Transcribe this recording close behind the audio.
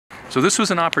So this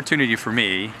was an opportunity for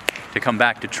me to come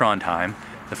back to Trondheim,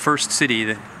 the first city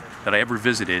that I ever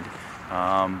visited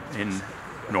in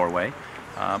Norway.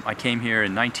 I came here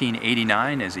in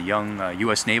 1989 as a young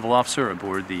U.S. naval officer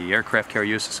aboard the aircraft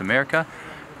carrier USS America,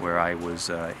 where I was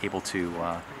able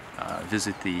to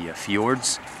visit the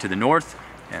fjords to the north,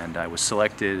 and I was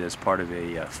selected as part of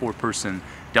a four-person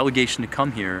delegation to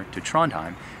come here to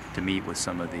Trondheim to meet with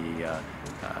some of the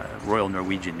Royal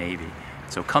Norwegian Navy.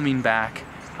 So coming back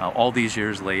all these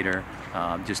years later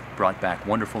just brought back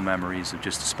wonderful memories of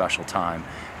just a special time.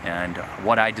 And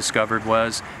what I discovered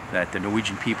was that the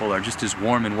Norwegian people are just as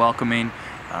warm and welcoming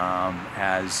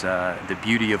as the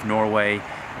beauty of Norway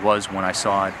was when I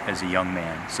saw it as a young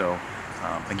man. So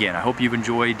again, I hope you've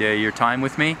enjoyed your time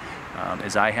with me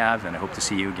as I have, and I hope to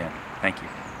see you again. Thank you.